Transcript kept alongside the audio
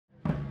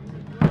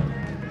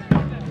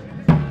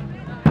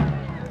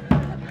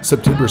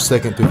September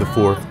 2nd through the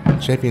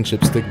 4th, Championship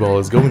Stickball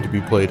is going to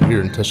be played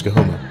here in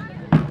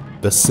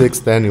Tuskahoma. The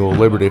 6th annual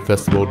Labor Day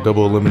Festival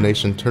Double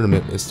Elimination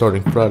Tournament is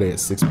starting Friday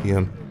at 6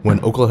 p.m. when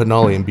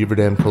Oklahanali and Beaver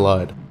Dam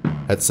collide.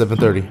 At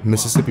 7:30,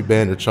 Mississippi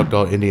Band or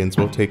Choctaw Indians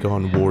will take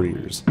on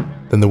Warriors.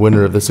 Then the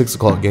winner of the 6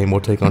 o'clock game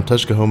will take on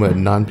Tuskahoma at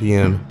 9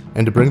 p.m.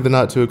 And to bring the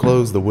night to a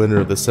close, the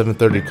winner of the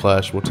 7:30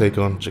 clash will take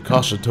on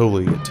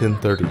Chickasha-Toley at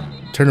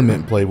 10:30.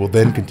 Tournament play will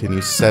then continue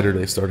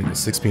Saturday starting at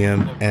 6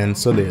 p.m. and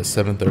Sunday at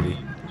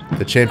 7:30.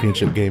 The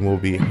championship game will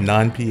be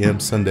 9 p.m.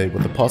 Sunday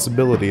with the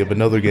possibility of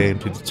another game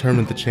to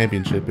determine the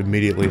championship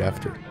immediately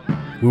after.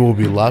 We will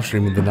be live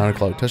streaming the 9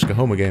 o'clock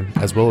Tuskahoma game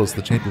as well as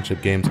the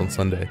championship games on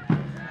Sunday.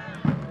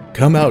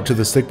 Come out to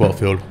the stickball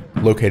field,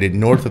 located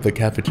north of the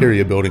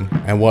cafeteria building,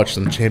 and watch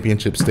some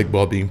championship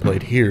stickball being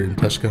played here in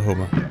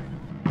Tuskahoma.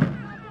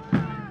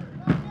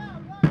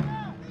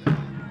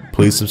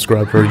 Please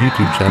subscribe to our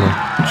YouTube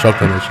channel,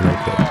 Choctaw Nation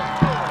OK.